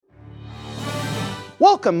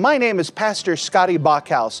Welcome, my name is Pastor Scotty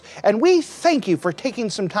Bachhaus, and we thank you for taking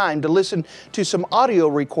some time to listen to some audio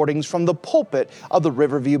recordings from the pulpit of the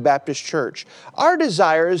Riverview Baptist Church. Our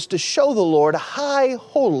desire is to show the Lord high,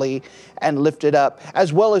 holy, and lifted up,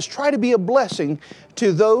 as well as try to be a blessing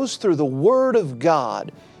to those through the Word of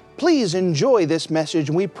God. Please enjoy this message,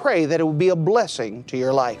 and we pray that it will be a blessing to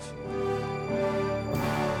your life.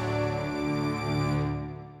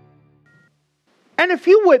 And if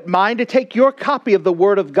you wouldn't mind to take your copy of the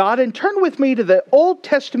Word of God and turn with me to the Old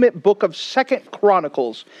Testament book of 2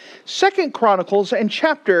 Chronicles. 2 Chronicles and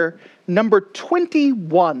chapter number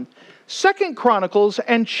 21. 2 Chronicles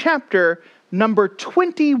and chapter number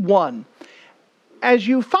 21. As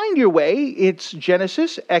you find your way, it's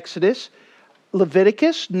Genesis, Exodus,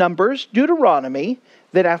 Leviticus, Numbers, Deuteronomy.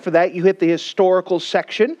 Then after that, you hit the historical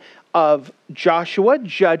section of Joshua,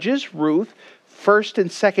 Judges, Ruth, 1st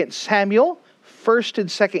and 2nd Samuel, 1st and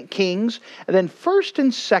 2nd Kings, and then 1st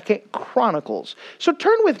and 2nd Chronicles. So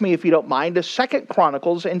turn with me, if you don't mind, to 2nd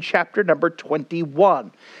Chronicles and chapter number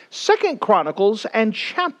 21. 2nd Chronicles and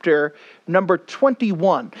chapter number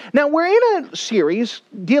 21. Now, we're in a series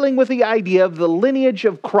dealing with the idea of the lineage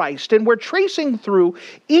of Christ, and we're tracing through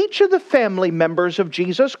each of the family members of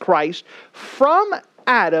Jesus Christ from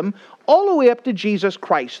Adam all the way up to Jesus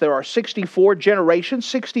Christ. There are 64 generations,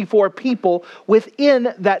 64 people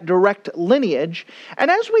within that direct lineage. And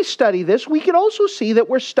as we study this, we can also see that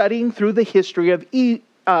we're studying through the history of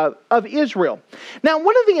Israel. Now,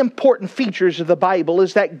 one of the important features of the Bible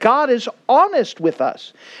is that God is honest with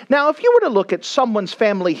us. Now, if you were to look at someone's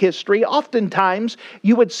family history, oftentimes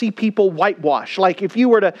you would see people whitewash. Like if you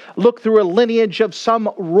were to look through a lineage of some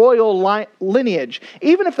royal lineage,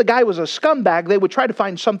 even if the guy was a scumbag, they would try to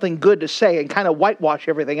find something good to say and kind of whitewash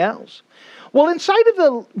everything else. Well, inside of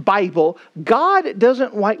the Bible, God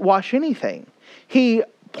doesn't whitewash anything. He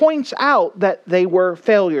points out that they were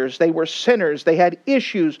failures, they were sinners, they had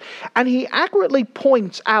issues, and he accurately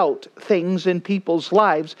points out things in people's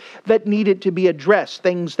lives that needed to be addressed,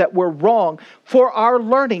 things that were wrong for our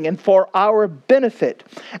learning and for our benefit.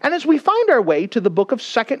 And as we find our way to the book of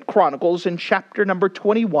 2nd Chronicles in chapter number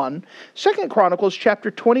 21, 2nd Chronicles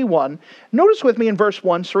chapter 21, notice with me in verse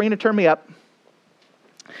 1, Serena, turn me up.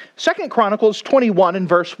 2nd Chronicles 21 and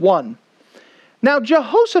verse 1. Now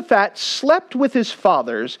Jehoshaphat slept with his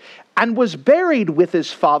fathers and was buried with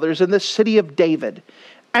his fathers in the city of David.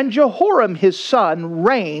 And Jehoram his son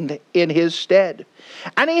reigned in his stead.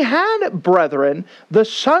 And he had brethren, the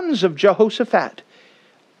sons of Jehoshaphat,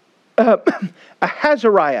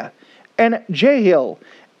 Ahazariah, and Jehiel,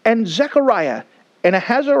 and Zechariah, and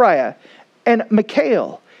Ahazariah, and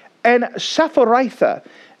Michael, and Saphoritha.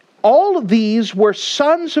 All of these were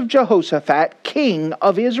sons of Jehoshaphat, king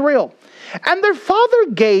of Israel. And their father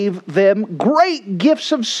gave them great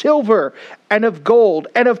gifts of silver and of gold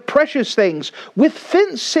and of precious things with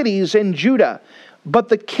fenced cities in Judah. But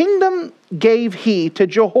the kingdom gave he to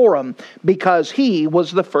Jehoram because he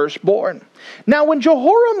was the firstborn. Now when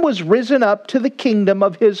Jehoram was risen up to the kingdom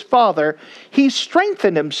of his father, he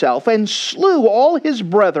strengthened himself and slew all his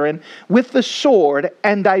brethren with the sword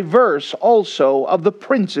and divers also of the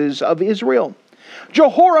princes of Israel.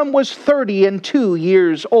 Jehoram was 32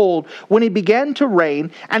 years old when he began to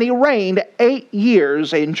reign, and he reigned 8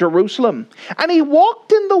 years in Jerusalem. And he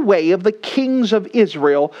walked in the way of the kings of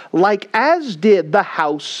Israel, like as did the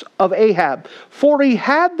house of Ahab. For he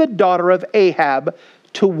had the daughter of Ahab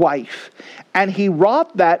to wife, and he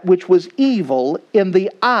wrought that which was evil in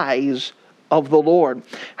the eyes of the Lord.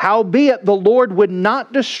 Howbeit the Lord would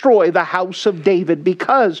not destroy the house of David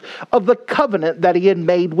because of the covenant that he had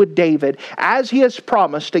made with David, as he has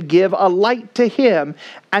promised to give a light to him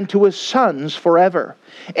and to his sons forever.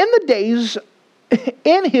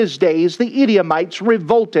 In his days, the Edomites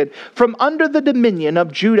revolted from under the dominion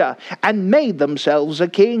of Judah and made themselves a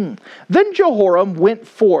king. Then Jehoram went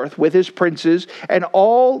forth with his princes and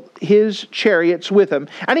all his chariots with him.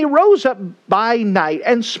 And he rose up by night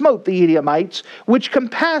and smote the Edomites, which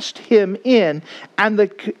compassed him in, and the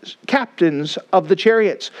captains of the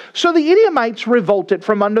chariots. So the Edomites revolted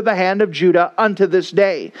from under the hand of Judah unto this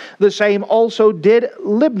day. The same also did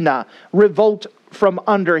Libnah revolt from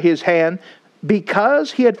under his hand,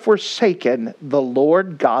 because he had forsaken the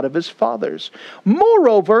Lord God of his fathers.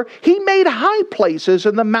 Moreover, he made high places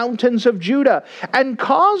in the mountains of Judah, and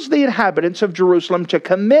caused the inhabitants of Jerusalem to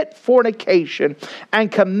commit fornication,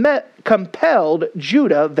 and compelled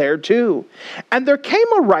Judah thereto. And there came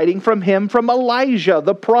a writing from him from Elijah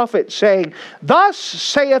the prophet, saying, Thus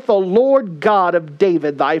saith the Lord God of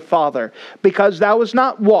David thy father, because thou hast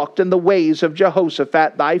not walked in the ways of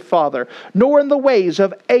Jehoshaphat thy father, nor in the ways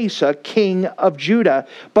of Asa king of Judah,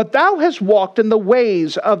 but thou hast walked in the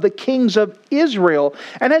ways of the kings of Israel,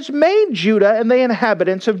 and hast made Judah and the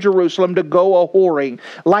inhabitants of Jerusalem to go a-whoring,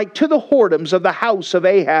 like to the whoredoms of the house of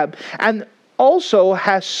Ahab, and also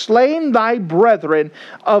hast slain thy brethren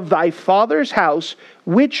of thy father's house,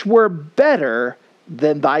 which were better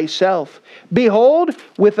than thyself. Behold,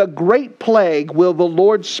 with a great plague will the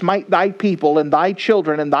Lord smite thy people, and thy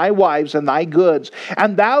children, and thy wives, and thy goods.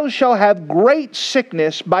 And thou shalt have great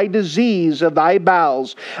sickness by disease of thy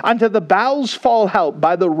bowels, until the bowels fall out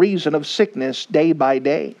by the reason of sickness day by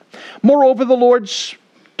day. Moreover, the Lord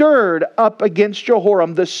stirred up against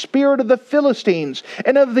Jehoram the spirit of the Philistines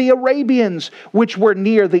and of the Arabians, which were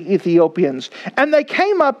near the Ethiopians. And they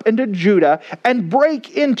came up into Judah and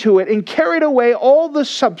brake into it, and carried away all the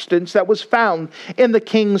substance that was found in the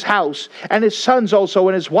king's house, and his sons also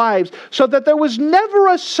and his wives, so that there was never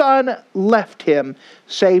a son left him,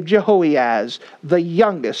 save Jehoahaz, the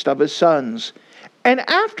youngest of his sons. And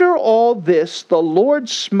after all this, the Lord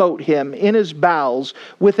smote him in his bowels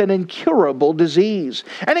with an incurable disease.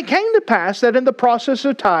 And it came to pass that in the process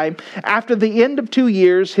of time, after the end of 2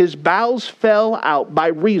 years, his bowels fell out by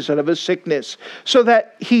reason of his sickness, so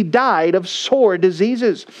that he died of sore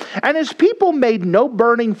diseases. And his people made no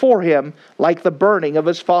burning for him, like the burning of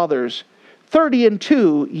his fathers.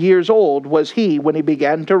 32 years old was he when he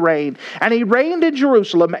began to reign. And he reigned in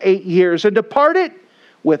Jerusalem 8 years, and departed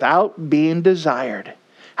without being desired.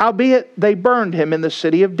 Howbeit they burned him in the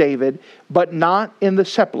city of David, but not in the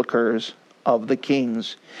sepulchres of the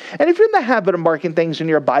kings. And if you're in the habit of marking things in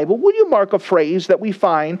your Bible, will you mark a phrase that we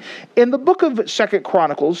find in the book of 2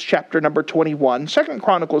 Chronicles, chapter number 21, 2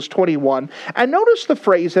 Chronicles 21, and notice the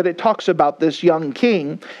phrase that it talks about this young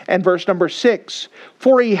king, and verse number 6,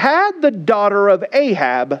 For he had the daughter of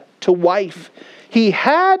Ahab to wife. He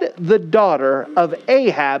had the daughter of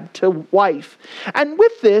Ahab to wife. And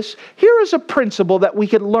with this, here is a principle that we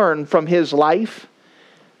can learn from his life.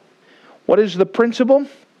 What is the principle?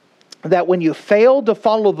 That when you fail to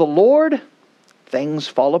follow the Lord, things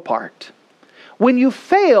fall apart. When you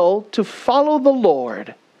fail to follow the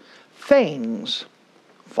Lord, things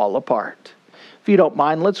fall apart. If you don't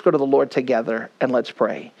mind, let's go to the Lord together and let's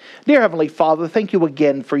pray. Dear Heavenly Father, thank you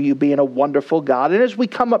again for you being a wonderful God. And as we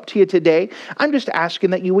come up to you today, I'm just asking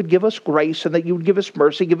that you would give us grace and that you would give us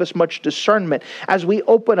mercy, give us much discernment as we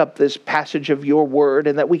open up this passage of your word,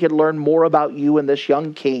 and that we could learn more about you and this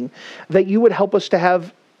young king, that you would help us to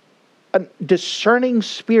have a discerning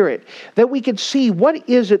spirit, that we could see what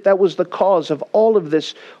is it that was the cause of all of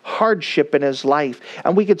this hardship in his life,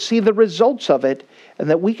 and we could see the results of it, and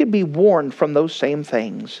that we could be warned from those same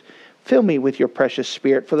things. Fill me with your precious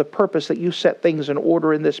Spirit for the purpose that you set things in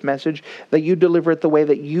order in this message, that you deliver it the way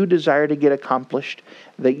that you desire to get accomplished,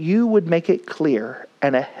 that you would make it clear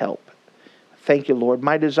and a help. Thank you, Lord.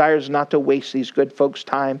 My desire is not to waste these good folks'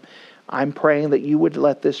 time. I'm praying that you would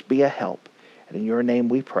let this be a help. And in your name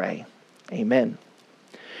we pray. Amen.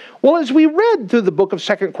 Well, as we read through the book of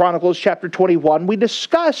 2 Chronicles chapter 21, we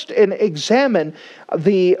discussed and examined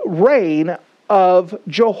the reign of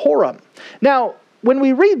Jehoram. Now, when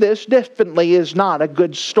we read this, definitely is not a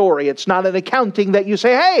good story. It's not an accounting that you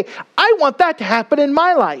say, hey, I want that to happen in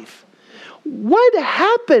my life. What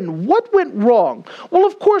happened? What went wrong? Well,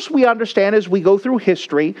 of course, we understand as we go through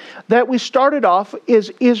history that we started off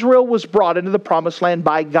as Israel was brought into the promised land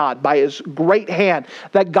by God, by his great hand,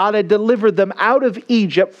 that God had delivered them out of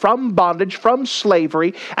Egypt from bondage, from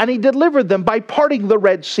slavery, and he delivered them by parting the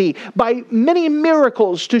Red Sea, by many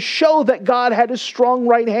miracles to show that God had a strong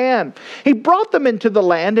right hand. He brought them into the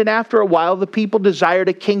land, and after a while, the people desired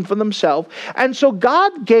a king for themselves, and so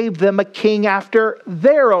God gave them a king after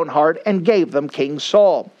their own heart and gave them King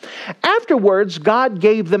Saul. Afterwards, God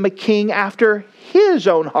gave them a king after his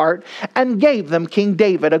own heart and gave them King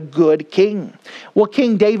David, a good king. Well,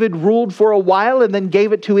 King David ruled for a while and then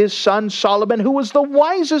gave it to his son Solomon, who was the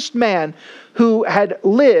wisest man who had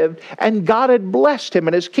lived, and God had blessed him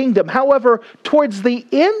in his kingdom. However, towards the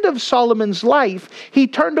end of Solomon's life, he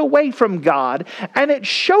turned away from God, and it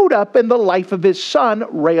showed up in the life of his son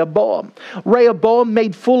Rehoboam. Rehoboam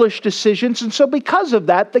made foolish decisions, and so because of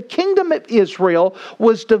that, the kingdom of Israel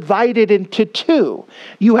was divided into two.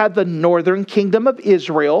 You had the northern kingdom of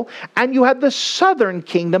Israel, and you had the southern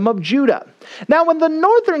kingdom of Judah. Now, in the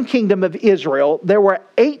northern kingdom of Israel, there were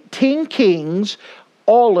 18 kings.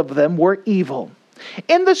 All of them were evil.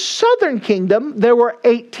 In the southern kingdom, there were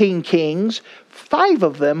 18 kings. 5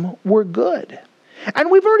 of them were good.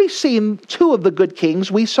 And we've already seen 2 of the good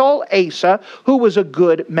kings. We saw Asa, who was a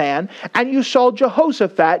good man, and you saw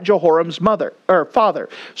Jehoshaphat, Jehoram's father.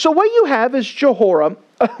 So what you have is Jehoram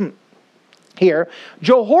here.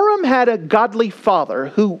 Jehoram had a godly father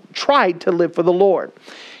who tried to live for the Lord.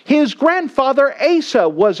 His grandfather Asa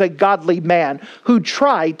was a godly man who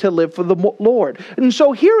tried to live for the Lord. And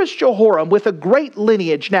so here is Jehoram with a great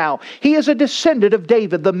lineage now. He is a descendant of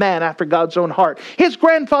David, the man after God's own heart. His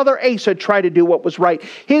grandfather Asa tried to do what was right.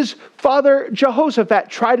 His father Jehoshaphat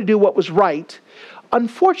tried to do what was right.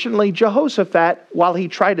 Unfortunately, Jehoshaphat, while he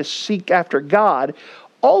tried to seek after God,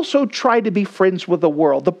 also tried to be friends with the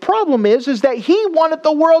world. The problem is that he wanted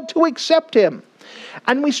the world to accept him.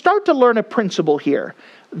 And we start to learn a principle here,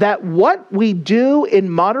 that what we do in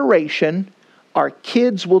moderation, our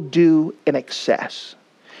kids will do in excess.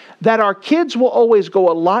 That our kids will always go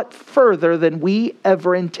a lot further than we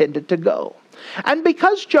ever intended to go. And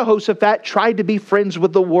because Jehoshaphat tried to be friends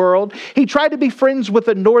with the world, he tried to be friends with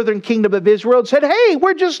the northern kingdom of Israel and said, hey,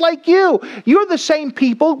 we're just like you. You're the same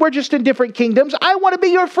people. We're just in different kingdoms. I want to be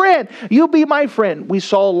your friend. You be my friend. We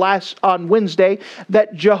saw on Wednesday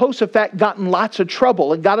that Jehoshaphat got in lots of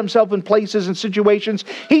trouble and got himself in places and situations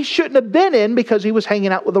he shouldn't have been in because he was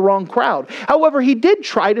hanging out with the wrong crowd. However, he did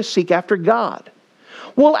try to seek after God.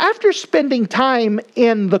 Well, after spending time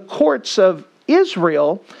in the courts of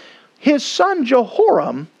Israel, his son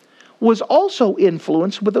Jehoram was also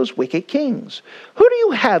influenced with those wicked kings. Who do you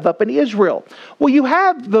have up in Israel? Well, you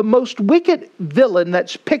have the most wicked villain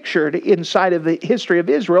that's pictured inside of the history of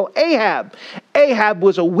Israel, Ahab. Ahab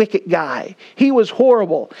was a wicked guy. He was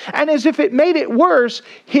horrible. And as if it made it worse,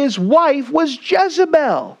 his wife was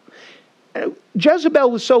Jezebel. Jezebel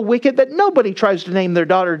was so wicked that nobody tries to name their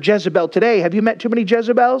daughter Jezebel today. Have you met too many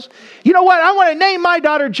Jezebels? You know what? I want to name my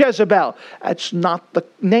daughter Jezebel. That's not the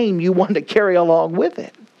name you want to carry along with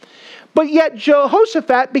it. But yet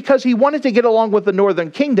Jehoshaphat, because he wanted to get along with the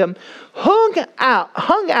northern kingdom, hung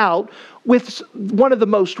out with one of the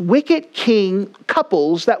most wicked king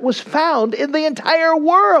couples that was found in the entire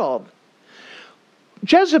world.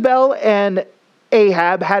 Jezebel and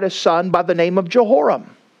Ahab had a son by the name of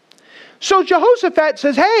Jehoram. So Jehoshaphat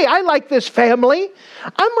says, hey, I like this family.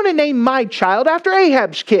 I'm going to name my child after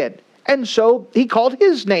Ahab's kid. And so he called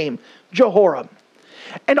his name Jehoram.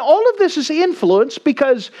 And all of this is influenced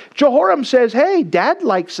because Jehoram says, hey, Dad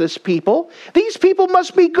likes this people. These people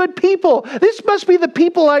must be good people. This must be the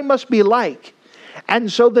people I must be like.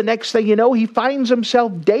 And so the next thing you know, he finds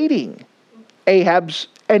himself dating Ahab's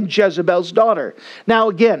and Jezebel's daughter. Now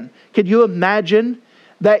again, could you imagine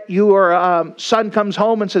that your son comes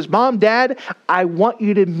home and says, Mom, Dad, I want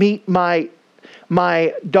you to meet my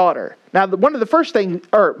daughter. Now, one of the first things,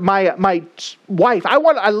 or my wife,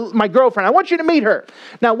 my girlfriend, I want you to meet her.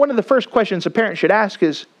 Now, one of the first questions a parent should ask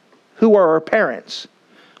is, who are our parents?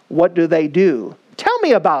 What do they do? Tell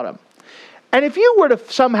me about them. And if you were to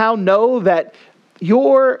somehow know that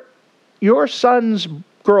your son's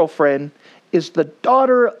girlfriend is the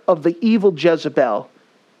daughter of the evil Jezebel,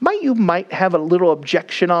 you might have a little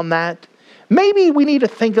objection on that. Maybe we need to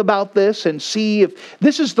think about this and see if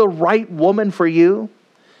this is the right woman for you.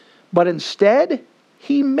 But instead,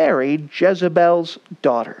 he married Jezebel's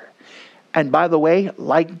daughter. And by the way,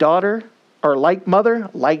 like daughter, or like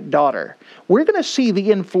mother, like daughter. We're going to see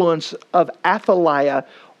the influence of Athaliah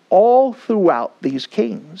all throughout these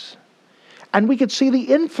kings. And we could see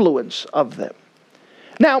the influence of them.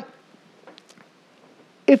 Now,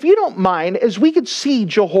 if you don't mind, as we could see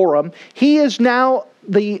Jehoram, he is now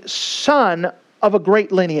the son of a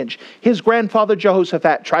great lineage. His grandfather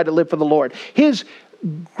Jehoshaphat tried to live for the Lord. His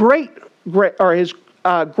grandfather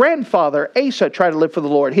Asa tried to live for the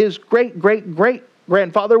Lord. His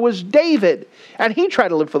great-great-great-grandfather was David, and he tried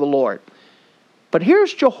to live for the Lord. But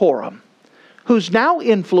here's Jehoram, who's now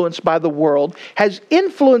influenced by the world, has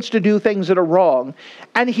influence to do things that are wrong,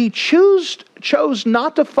 and he chose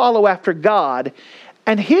not to follow after God.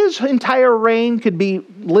 And his entire reign could be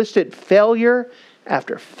listed failure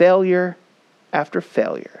after failure after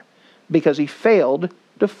failure because he failed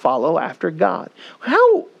to follow after God.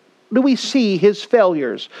 How do we see his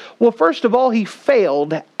failures? Well, first of all, he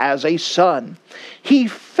failed as a son. He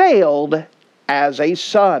failed as a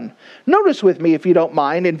son. Notice with me, if you don't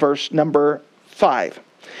mind, in verse number 5.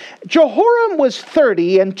 Jehoram was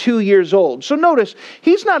 32 years old. So notice,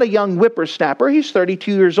 he's not a young whippersnapper. He's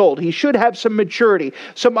 32 years old. He should have some maturity,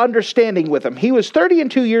 some understanding with him. He was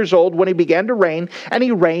 32 years old when he began to reign, and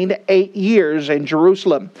he reigned 8 years in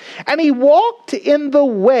Jerusalem. And he walked in the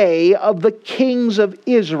way of the kings of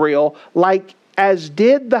Israel, like as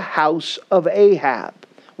did the house of Ahab.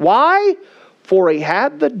 Why? for he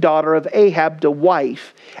had the daughter of Ahab to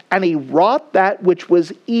wife, and he wrought that which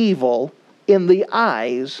was evil in the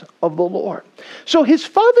eyes of the Lord. So his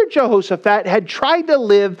father Jehoshaphat had tried to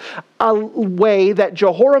live a way that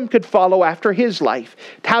Jehoram could follow after his life,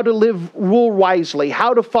 how to rule wisely,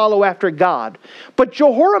 how to follow after God. But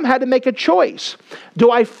Jehoram had to make a choice.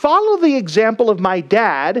 Do I follow the example of my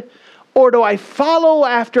dad, or do I follow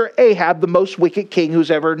after Ahab, the most wicked king who's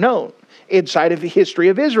ever known inside of the history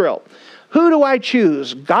of Israel? Who do I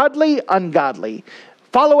choose? Godly, ungodly?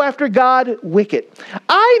 Follow after God, wicked.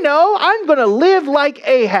 I know I'm going to live like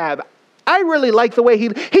Ahab. I really like the way he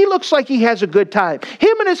looks like he has a good time.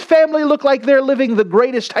 Him and his family look like they're living the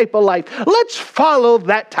greatest type of life. Let's follow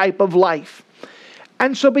that type of life.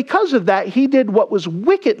 And so because of that, he did what was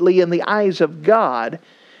wickedly in the eyes of God,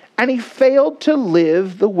 and he failed to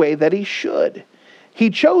live the way that he should. He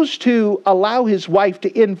chose to allow his wife to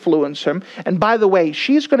influence him. And by the way,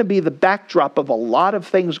 she's going to be the backdrop of a lot of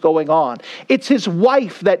things going on. It's his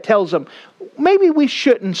wife that tells him, maybe we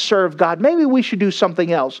shouldn't serve God. Maybe we should do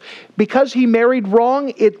something else. Because he married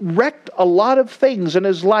wrong, it wrecked a lot of things in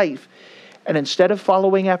his life. And instead of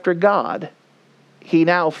following after God, he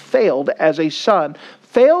now failed as a son,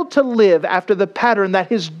 failed to live after the pattern that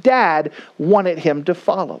his dad wanted him to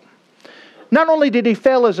follow. Not only did he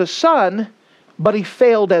fail as a son, but he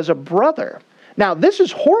failed as a brother. Now, this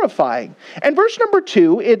is horrifying. And verse number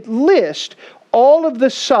 2, it lists all of the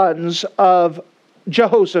sons of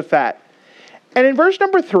Jehoshaphat. And in verse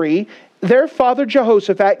number 3, their father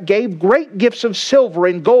Jehoshaphat gave great gifts of silver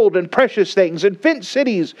and gold and precious things and fenced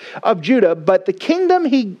cities of Judah, but the kingdom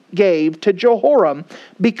he gave to Jehoram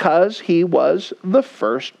because he was the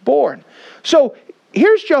firstborn. So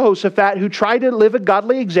here's Jehoshaphat, who tried to live a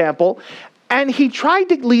godly example, and he tried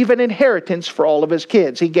to leave an inheritance for all of his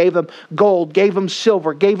kids. He gave them gold, gave them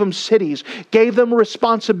silver, gave them cities, gave them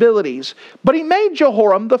responsibilities. But he made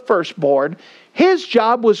Jehoram the firstborn. His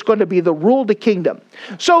job was going to be to rule the kingdom.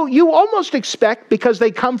 So you almost expect, because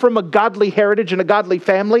they come from a godly heritage and a godly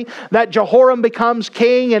family, that Jehoram becomes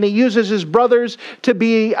king and he uses his brothers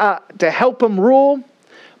to help him rule.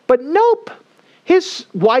 But nope. His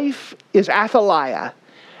wife is Athaliah.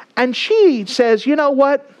 And she says, you know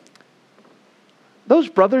what? Those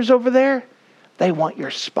brothers over there, they want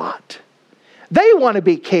your spot. They want to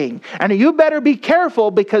be king. And you better be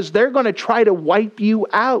careful, because they're going to try to wipe you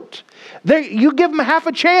out. You give them half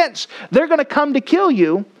a chance, they're going to come to kill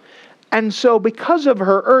you. And so because of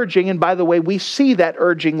her urging, and by the way, we see that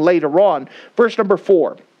urging later on, verse number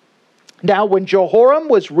 4. Now when Jehoram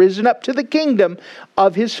was risen up to the kingdom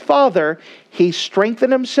of his father, he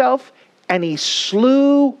strengthened himself, and he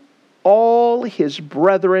slew all his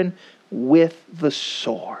brethren with the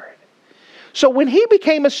sword. So when he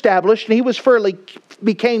became established and he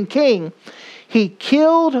became king, he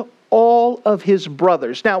killed all of his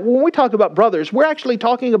brothers. Now, when we talk about brothers, we're actually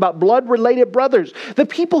talking about blood-related brothers, the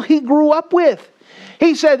people he grew up with.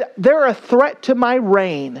 He said, they're a threat to my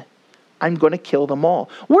reign. I'm going to kill them all.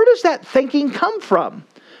 Where does that thinking come from?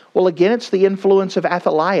 Well, again, it's the influence of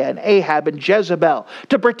Athaliah and Ahab and Jezebel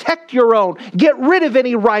to protect your own, get rid of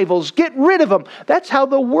any rivals, get rid of them. That's how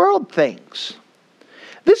the world thinks.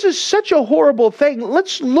 This is such a horrible thing.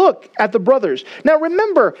 Let's look at the brothers. Now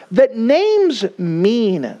remember that names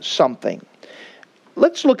mean something.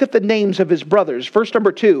 Let's look at the names of his brothers. Verse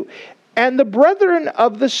number 2. And the brethren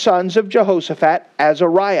of the sons of Jehoshaphat,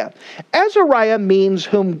 Azariah. Azariah means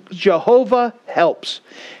whom Jehovah helps.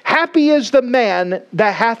 Happy is the man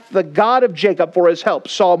that hath the God of Jacob for his help.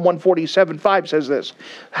 Psalm 147:5 says this.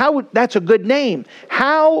 That's a good name.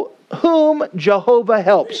 Whom Jehovah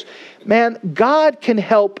helps. Man, God can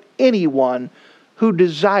help anyone who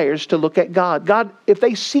desires to look at God. God, if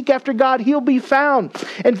they seek after God, he'll be found.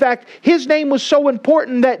 In fact, his name was so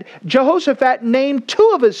important that Jehoshaphat named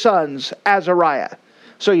 2 of his sons Azariah.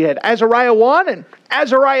 So you had Azariah 1 and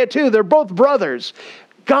Azariah 2. They're both brothers.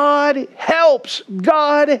 God helps.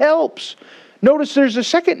 God helps. Notice there's a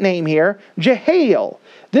second name here, Jehiel.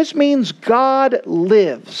 This means God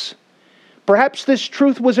lives. Perhaps this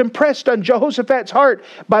truth was impressed on Jehoshaphat's heart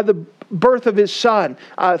by the birth of his son,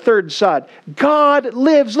 third son. God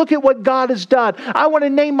lives. Look at what God has done. I want to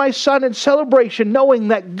name my son in celebration, knowing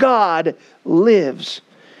that God lives.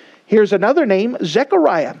 Here's another name,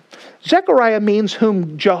 Zechariah. Zechariah means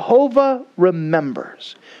whom Jehovah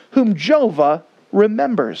remembers. Whom Jehovah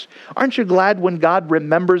remembers. Aren't you glad when God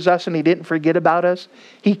remembers us and he didn't forget about us?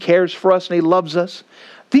 He cares for us and he loves us.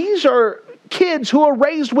 These are kids who are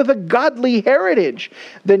raised with a godly heritage.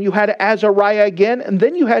 Then you had Azariah again, and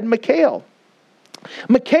then you had Michael.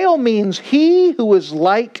 Michael means he who is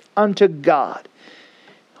like unto God.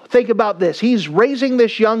 Think about this. He's raising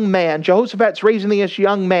this young man. Jehoshaphat's raising this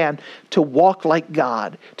young man to walk like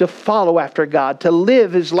God, to follow after God, to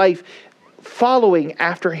live his life following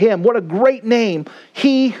after him. What a great name.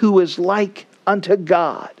 He who is like unto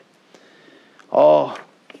God. Oh,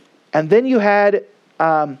 and then you had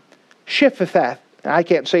Shiphath. I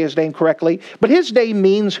can't say his name correctly, but his name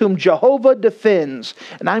means whom Jehovah defends.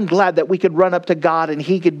 And I'm glad that we could run up to God and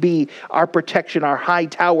he could be our protection, our high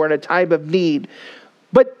tower in a time of need.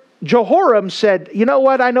 But Jehoram said, you know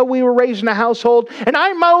what? I know we were raised in a household, and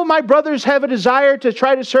I know my brothers have a desire to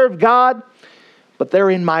try to serve God, but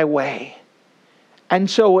they're in my way. And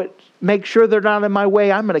so make sure they're not in my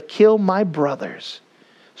way. I'm going to kill my brothers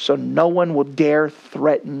so no one will dare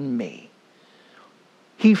threaten me.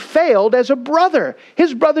 He failed as a brother.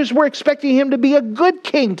 His brothers were expecting him to be a good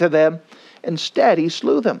king to them. Instead, he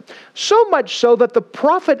slew them. So much so that the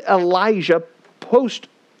prophet Elijah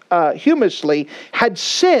posthumously had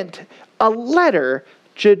sent a letter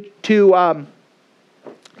to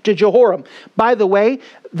Jehoram. By the way,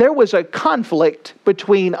 there was a conflict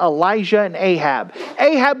between Elijah and Ahab.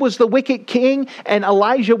 Ahab was the wicked king, and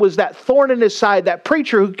Elijah was that thorn in his side, that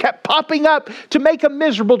preacher who kept popping up to make him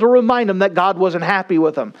miserable, to remind him that God wasn't happy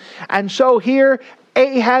with him. And so here,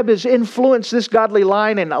 Ahab has influenced this godly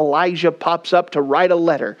line, and Elijah pops up to write a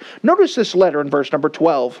letter. Notice this letter in verse number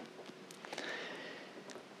 12.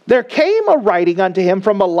 There came a writing unto him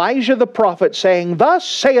from Elijah the prophet, saying, Thus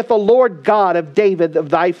saith the Lord God of David of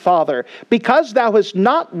thy father, because thou hast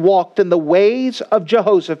not walked in the ways of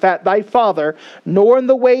Jehoshaphat thy father, nor in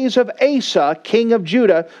the ways of Asa, king of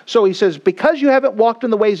Judah. So he says, because you haven't walked in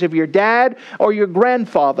the ways of your dad or your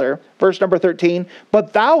grandfather, verse number 13,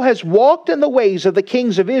 but thou hast walked in the ways of the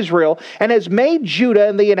kings of Israel, and hast made Judah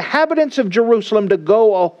and the inhabitants of Jerusalem to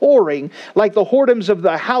go a-whoring, like the whoredoms of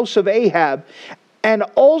the house of Ahab, and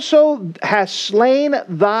also hast slain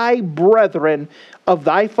thy brethren of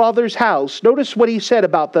thy father's house. Notice what he said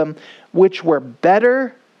about them, which were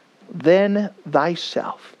better than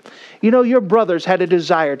thyself. You know, your brothers had a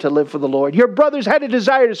desire to live for the Lord. Your brothers had a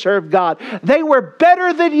desire to serve God. They were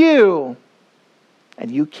better than you,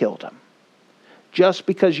 and you killed them. Just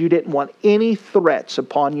because you didn't want any threats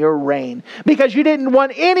upon your reign. Because you didn't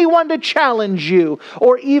want anyone to challenge you,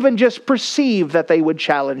 or even just perceive that they would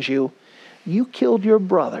challenge you. You killed your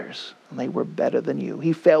brothers, and they were better than you.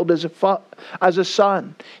 He failed as a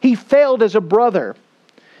son. He failed as a brother.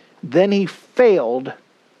 Then he failed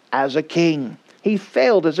as a king. He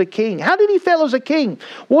failed as a king. How did he fail as a king?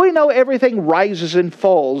 Well, we know everything rises and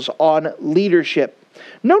falls on leadership.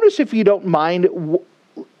 Notice, if you don't mind,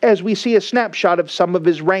 as we see a snapshot of some of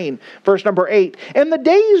his reign. Verse number 8.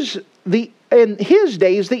 In his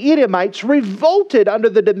days, the Edomites revolted under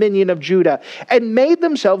the dominion of Judah and made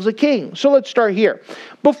themselves a king. So let's start here.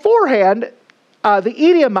 Beforehand, the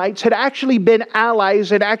Edomites had actually been allies,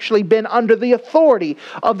 had actually been under the authority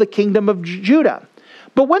of the kingdom of Judah.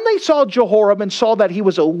 But when they saw Jehoram and saw that he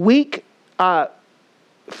was a weak,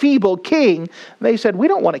 feeble king, they said, we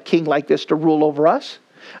don't want a king like this to rule over us.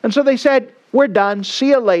 And so they said, we're done, see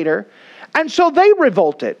you later. And so they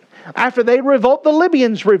revolted. After they revolt, the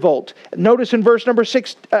Libyans revolt. Notice in verse number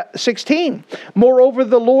 16. Moreover,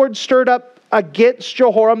 the Lord stirred up against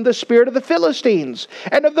Jehoram the spirit of the Philistines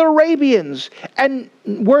and of the Arabians, and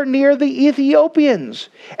were near the Ethiopians.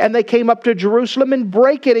 And they came up to Jerusalem and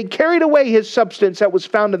brake it, and carried away his substance that was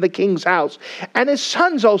found in the king's house, and his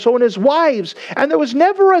sons also, and his wives. And there was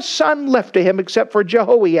never a son left to him except for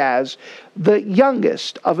Jehoahaz, the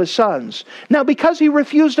youngest of his sons. Now, because he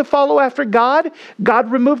refused to follow after God, God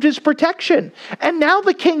removed his protection. And now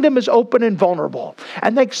the kingdom is open and vulnerable.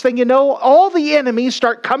 And next thing you know, all the enemies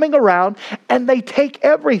start coming around, and they take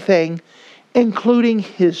everything, including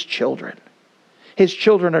his children. His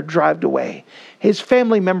children are dragged away. His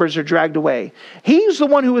family members are dragged away. He's the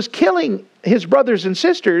one who was killing his brothers and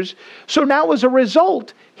sisters. So now, as a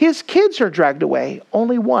result, his kids are dragged away.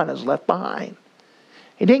 Only one is left behind.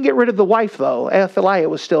 He didn't get rid of the wife, though. Athaliah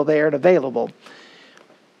was still there and available.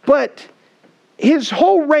 But his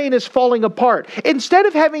whole reign is falling apart. Instead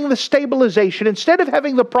of having the stabilization, instead of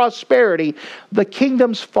having the prosperity, the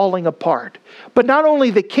kingdom's falling apart. But not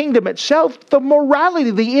only the kingdom itself, the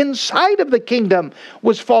morality, the inside of the kingdom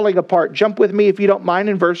was falling apart. Jump with me, if you don't mind,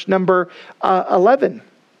 in verse number 11.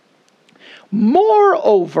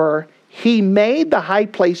 Moreover, he made the high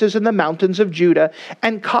places in the mountains of Judah,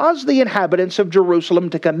 and caused the inhabitants of Jerusalem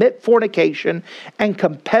to commit fornication, and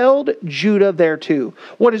compelled Judah thereto.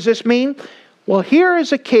 What does this mean? Well, here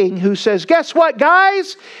is a king who says, guess what,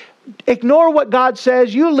 guys? Ignore what God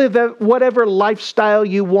says. You live whatever lifestyle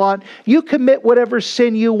you want. You commit whatever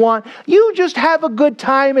sin you want. You just have a good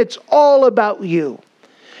time. It's all about you.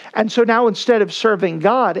 And so now instead of serving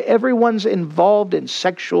God, everyone's involved in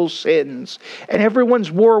sexual sins. And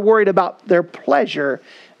everyone's more worried about their pleasure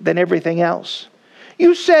than everything else.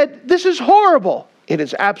 You said, this is horrible. It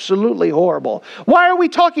is absolutely horrible. Why are we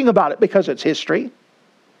talking about it? Because it's history.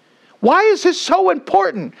 Why is this so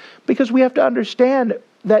important? Because we have to understand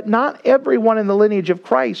that not everyone in the lineage of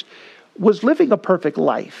Christ was living a perfect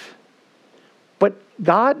life. But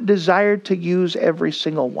God desired to use every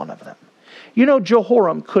single one of them. You know,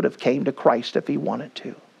 Jehoram could have came to Christ if he wanted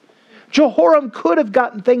to. Jehoram could have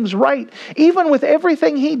gotten things right. Even with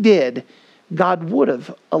everything he did, God would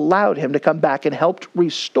have allowed him to come back and helped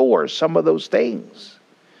restore some of those things.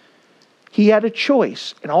 He had a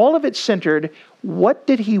choice, and all of it centered, what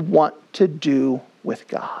did he want to do with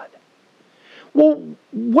God? Well,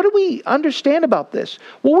 what do we understand about this?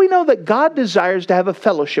 Well, we know that God desires to have a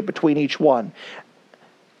fellowship between each one.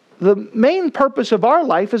 The main purpose of our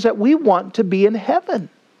life is that we want to be in heaven.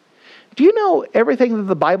 Do you know everything that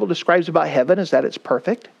the Bible describes about heaven is that it's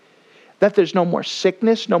perfect? That there's no more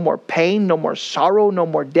sickness, no more pain, no more sorrow, no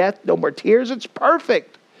more death, no more tears. It's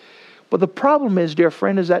perfect. But the problem is, dear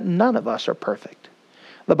friend, is that none of us are perfect.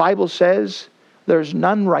 The Bible says there's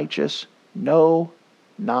none righteous, no,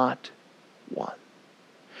 not one.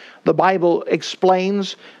 The Bible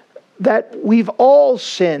explains that we've all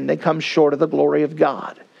sinned and come short of the glory of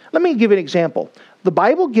God. Let me give you an example. The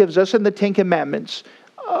Bible gives us in the Ten Commandments,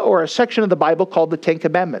 or a section of the Bible called the Ten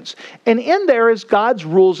Commandments. And in there is God's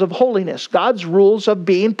rules of holiness, God's rules of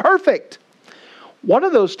being perfect. One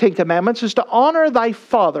of those Ten Commandments is to honor thy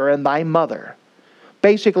father and thy mother.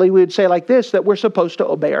 Basically, we would say like this, that we're supposed to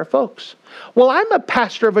obey our folks. Well, I'm a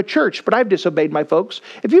pastor of a church, but I've disobeyed my folks.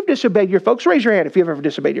 If you've disobeyed your folks, raise your hand if you've ever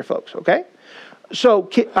disobeyed your folks, okay? So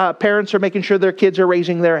parents are making sure their kids are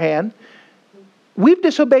raising their hand. We've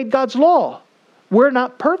disobeyed God's law. We're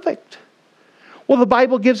not perfect. Well, the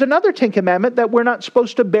Bible gives another Ten Commandment that we're not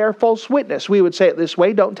supposed to bear false witness. We would say it this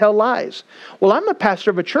way, don't tell lies. Well, I'm a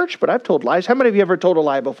pastor of a church, but I've told lies. How many of you ever told a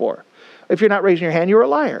lie before? If you're not raising your hand, you're a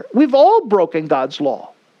liar. We've all broken God's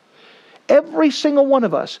law. Every single one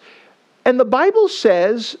of us. And the Bible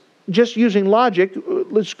says, just using logic,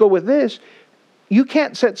 let's go with this, you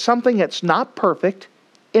can't set something that's not perfect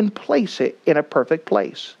and place it in a perfect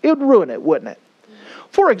place. It would ruin it, wouldn't it?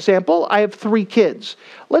 For example, I have 3 kids.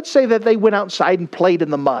 Let's say that they went outside and played in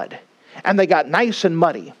the mud, and they got nice and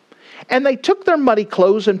muddy. And they took their muddy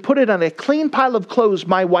clothes and put it on a clean pile of clothes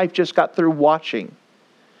my wife just got through washing.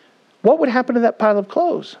 What would happen to that pile of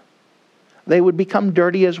clothes? They would become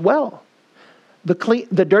dirty as well.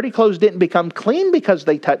 The dirty clothes didn't become clean because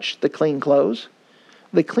they touched the clean clothes.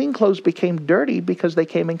 The clean clothes became dirty because they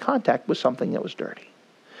came in contact with something that was dirty.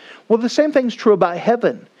 Well, the same thing's true about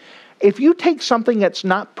heaven. If you take something that's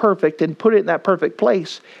not perfect and put it in that perfect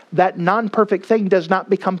place, that non-perfect thing does not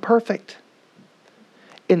become perfect.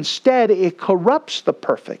 Instead, it corrupts the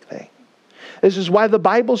perfect thing. This is why the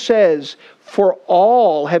Bible says, for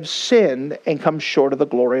all have sinned and come short of the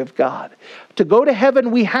glory of God. To go to heaven,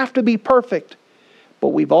 we have to be perfect. But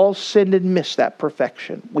we've all sinned and missed that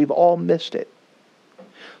perfection. We've all missed it.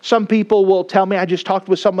 Some people will tell me, I just talked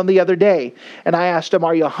with someone the other day, and I asked him,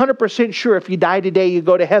 are you 100% sure if you die today you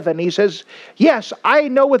go to heaven? He says, yes, I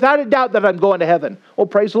know without a doubt that I'm going to heaven. Well,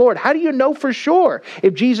 praise the Lord. How do you know for sure?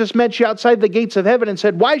 If Jesus met you outside the gates of heaven and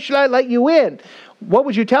said, why should I let you in? What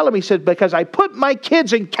would you tell him? He said, because I put my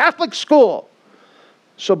kids in Catholic school.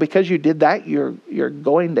 So because you did that, you're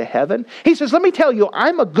going to heaven? He says, let me tell you,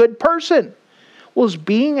 I'm a good person. Well, is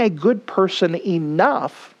being a good person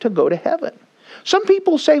enough to go to heaven? Some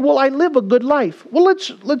people say, well, I live a good life. Well,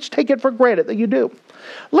 let's take it for granted that you do.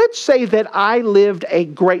 Let's say that I lived a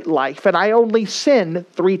great life and I only sinned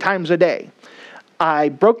 3 times a day. I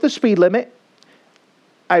broke the speed limit,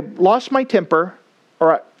 I lost my temper,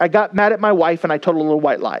 or I got mad at my wife and I told a little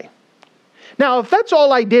white lie. Now, if that's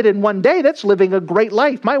all I did in one day, that's living a great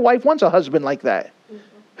life. My wife wants a husband like that,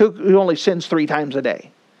 who only sins 3 times a day.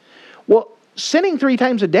 Well, sinning 3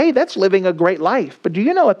 times a day, that's living a great life. But do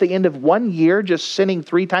you know at the end of 1 year, just sinning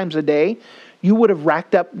 3 times a day, you would have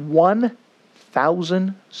racked up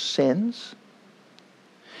 1,000 sins?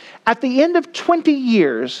 At the end of 20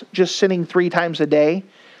 years, just sinning 3 times a day,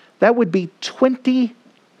 that would be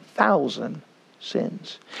 20,000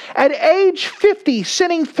 sins. At age 50,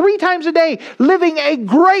 sinning 3 times a day, living a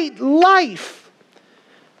great life,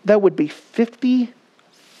 that would be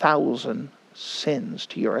 50,000 sins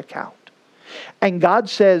to your account. And God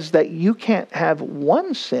says that you can't have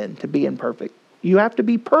 1 sin to be imperfect. You have to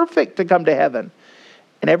be perfect to come to heaven.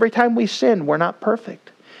 And every time we sin, we're not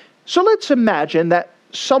perfect. So let's imagine that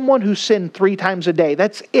someone who sinned 3 times a day,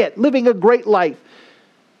 that's it, living a great life,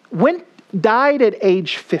 went died at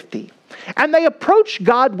age 50, and they approached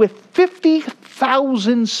God with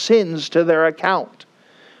 50,000 sins to their account,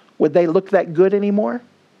 would they look that good anymore?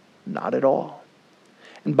 Not at all.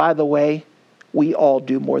 And by the way, we all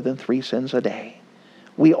do more than 3 sins a day.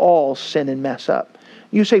 We all sin and mess up.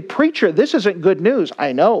 You say, preacher, this isn't good news.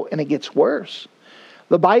 I know, and it gets worse.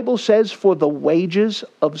 The Bible says, for the wages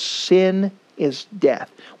of sin is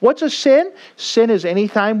death. What's a sin? Sin is any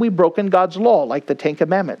time we've broken God's law, like the 10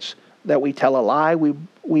 Commandments, that we tell a lie, we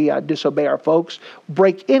disobey our folks,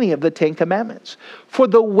 break any of the 10 Commandments. For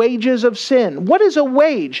the wages of sin. What is a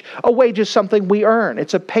wage? A wage is something we earn.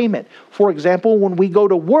 It's a payment. For example, when we go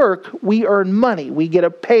to work, we earn money. We get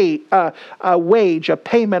a wage, a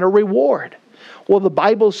payment, a reward. Well, the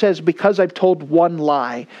Bible says, because I've told one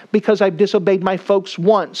lie, because I've disobeyed my folks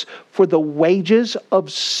once, for the wages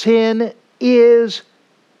of sin is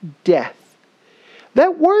death.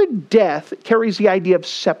 That word death carries the idea of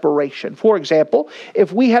separation. For example,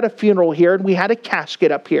 if we had a funeral here and we had a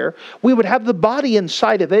casket up here, we would have the body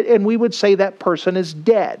inside of it and we would say that person is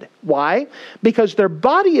dead. Why? Because their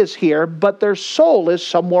body is here, but their soul is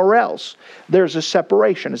somewhere else. There's a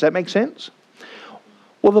separation. Does that make sense?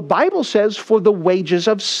 Well, the Bible says, for the wages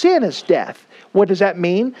of sin is death. What does that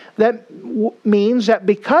mean? That means that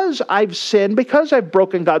because I've sinned, because I've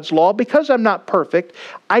broken God's law, because I'm not perfect,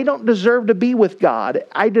 I don't deserve to be with God.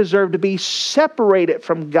 I deserve to be separated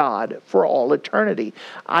from God for all eternity.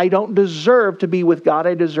 I don't deserve to be with God.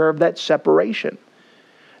 I deserve that separation.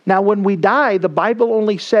 Now, when we die, the Bible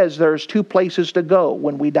only says there's 2 places to go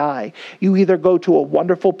when we die. You either go to a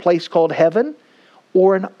wonderful place called heaven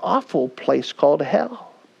or an awful place called hell.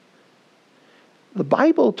 The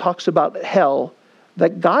Bible talks about hell,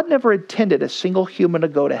 that God never intended a single human to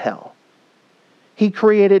go to hell. He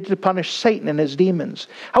created to punish Satan and his demons.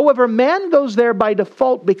 However, man goes there by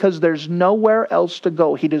default because there's nowhere else to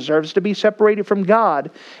go. He deserves to be separated from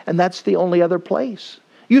God, and that's the only other place.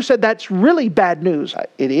 You said that's really bad news.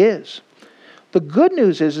 It is. The good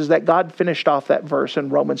news is that God finished off that verse in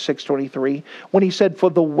Romans 6:23 when he said, for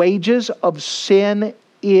the wages of sin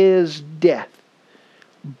is death,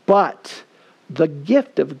 but the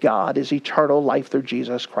gift of God is eternal life through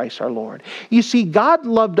Jesus Christ our Lord. You see, God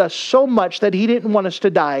loved us so much that he didn't want us to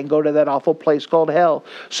die and go to that awful place called hell.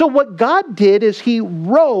 So what God did is he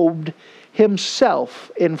robed himself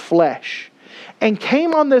in flesh and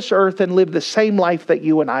came on this earth and lived the same life that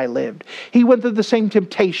you and I lived. He went through the same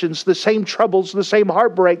temptations, the same troubles, the same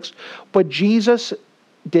heartbreaks, but Jesus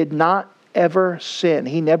did not ever sin.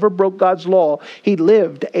 He never broke God's law. He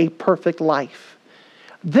lived a perfect life.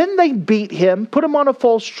 Then they beat him, put him on a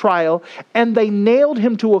false trial, and they nailed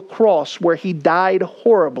him to a cross where he died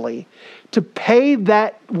horribly to pay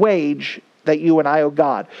that wage that you and I owe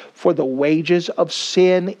God. For the wages of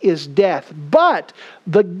sin is death, but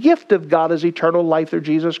the gift of God is eternal life through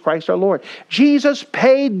Jesus Christ our Lord. Jesus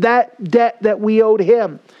paid that debt that we owed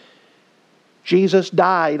him. Jesus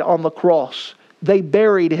died on the cross. They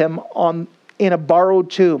buried him in a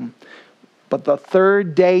borrowed tomb. But the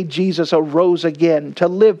 3rd day, Jesus arose again to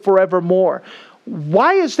live forevermore.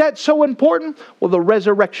 Why is that so important? Well, the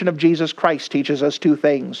resurrection of Jesus Christ teaches us 2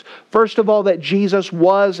 things. First of all, that Jesus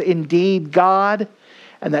was indeed God.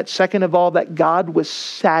 And that second of all, that God was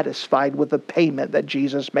satisfied with the payment that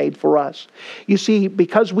Jesus made for us. You see,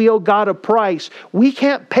 because we owe God a price, we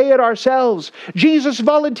can't pay it ourselves. Jesus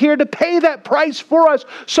volunteered to pay that price for us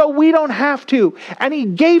so we don't have to. And he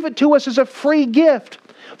gave it to us as a free gift.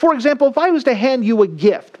 For example, if I was to hand you a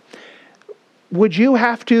gift, would you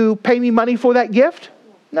have to pay me money for that gift?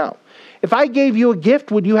 No. If I gave you a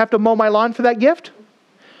gift, would you have to mow my lawn for that gift?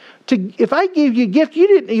 If I gave you a gift, you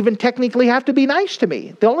didn't even technically have to be nice to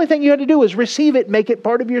me. The only thing you had to do was receive it, make it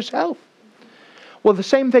part of yourself. Well, the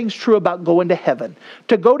same thing's true about going to heaven.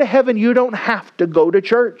 To go to heaven, you don't have to go to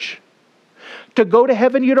church. To go to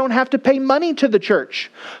heaven, you don't have to pay money to the church.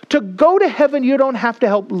 To go to heaven, you don't have to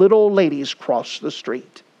help little old ladies cross the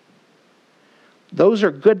street. Those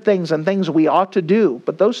are good things and things we ought to do,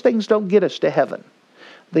 but those things don't get us to heaven.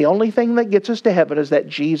 The only thing that gets us to heaven is that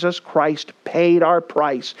Jesus Christ paid our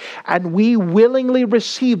price, and we willingly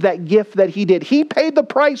receive that gift that he did. He paid the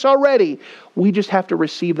price already. We just have to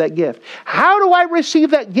receive that gift. How do I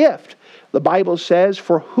receive that gift? The Bible says,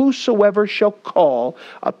 for whosoever shall call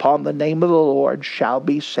upon the name of the Lord shall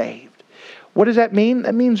be saved. What does that mean?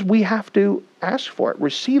 That means we have to ask for it,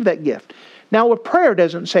 receive that gift. Now, a prayer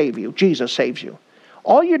doesn't save you. Jesus saves you.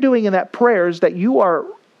 All you're doing in that prayer is that you are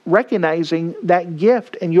recognizing that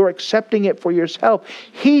gift and you're accepting it for yourself.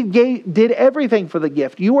 He did everything for the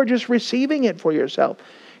gift. You are just receiving it for yourself.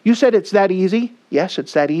 You said it's that easy? Yes,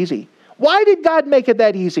 it's that easy. Why did God make it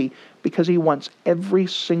that easy? Because he wants every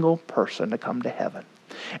single person to come to heaven.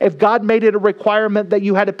 If God made it a requirement that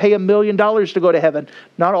you had to pay $1 million to go to heaven,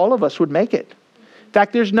 not all of us would make it. In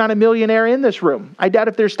fact, there's not a millionaire in this room. I doubt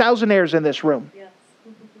if there's thousandaires in this room. Yes.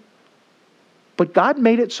 But God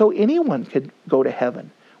made it so anyone could go to heaven,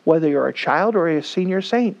 whether you're a child or a senior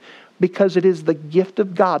saint, because it is the gift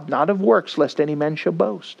of God, not of works, lest any man shall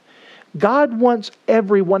boast. God wants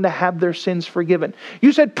everyone to have their sins forgiven.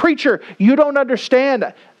 You said, preacher, you don't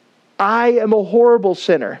understand. I am a horrible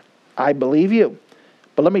sinner. I believe you.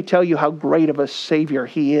 But let me tell you how great of a Savior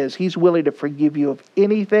He is. He's willing to forgive you of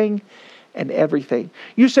anything and everything.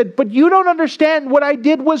 You said, but you don't understand. What I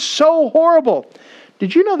did was so horrible.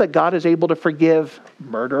 Did you know that God is able to forgive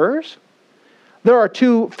murderers? There are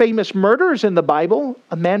two famous murderers in the Bible,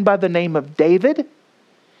 a man by the name of David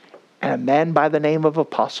and a man by the name of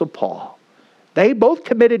Apostle Paul. They both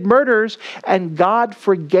committed murders, and God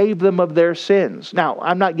forgave them of their sins. Now,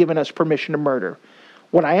 I'm not giving us permission to murder.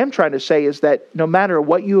 What I am trying to say is that no matter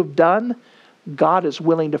what you have done, God is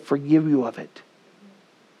willing to forgive you of it,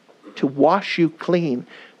 to wash you clean,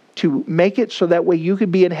 to make it so that way you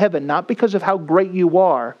could be in heaven, not because of how great you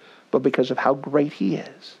are, but because of how great He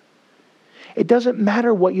is. It doesn't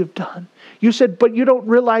matter what you've done. You said, but you don't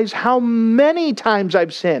realize how many times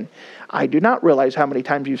I've sinned. I do not realize how many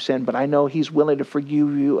times you've sinned, but I know He's willing to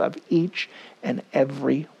forgive you of each and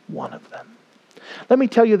every one of them. Let me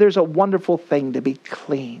tell you, there's a wonderful thing to be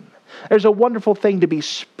clean. There's a wonderful thing to be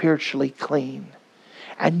spiritually clean.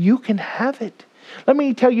 And you can have it. Let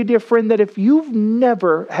me tell you, dear friend, that if you've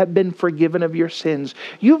never have been forgiven of your sins,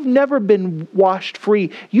 you've never been washed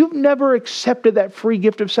free, you've never accepted that free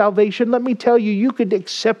gift of salvation, let me tell you, you could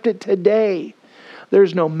accept it today.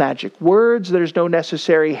 There's no magic words. There's no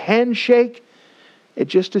necessary handshake.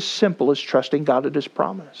 It's just as simple as trusting God at His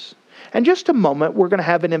promise. In just a moment, we're going to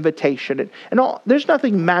have an invitation. There's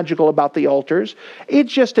nothing magical about the altars.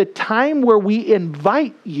 It's just a time where we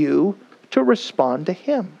invite you to respond to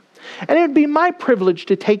Him. And it would be my privilege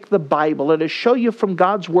to take the Bible and to show you from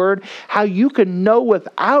God's Word how you can know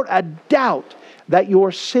without a doubt that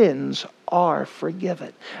your sins are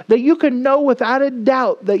forgiven. That you can know without a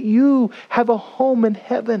doubt that you have a home in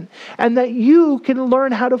heaven. And that you can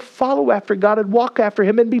learn how to follow after God and walk after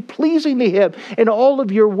Him and be pleasing to Him in all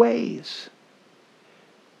of your ways.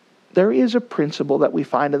 There is a principle that we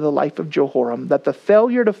find in the life of Jehoram, that the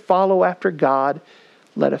failure to follow after God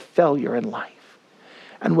led a failure in life.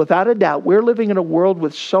 And without a doubt, we're living in a world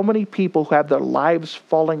with so many people who have their lives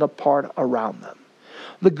falling apart around them.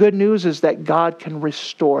 The good news is that God can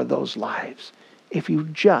restore those lives if you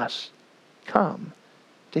just come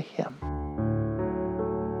to Him.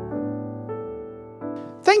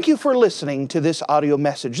 Thank you for listening to this audio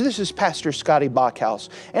message. This is Pastor Scotty Bachhaus,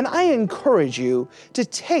 and I encourage you to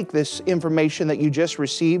take this information that you just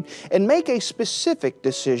received and make a specific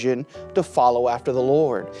decision to follow after the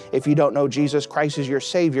Lord. If you don't know Jesus Christ as your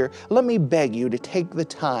Savior, let me beg you to take the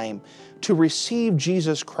time to receive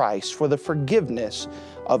Jesus Christ for the forgiveness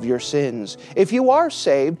of your sins. If you are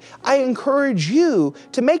saved, I encourage you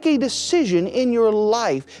to make a decision in your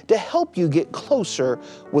life to help you get closer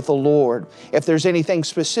with the Lord. If there's anything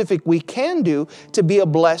specific we can do to be a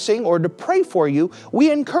blessing or to pray for you,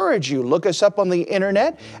 we encourage you. Look us up on the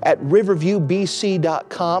internet at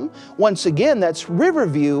riverviewbc.com. Once again, that's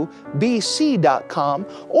riverviewbc.com.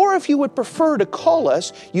 Or if you would prefer to call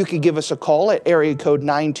us, you could give us a call at area code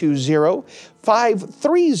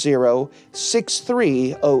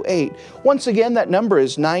 920-530-6308. Once again, that number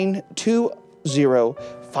is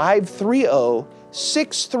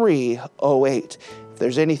 920-530-6308. If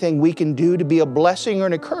there's anything we can do to be a blessing or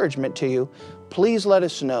an encouragement to you, please let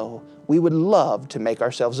us know. We would love to make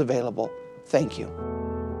ourselves available. Thank you.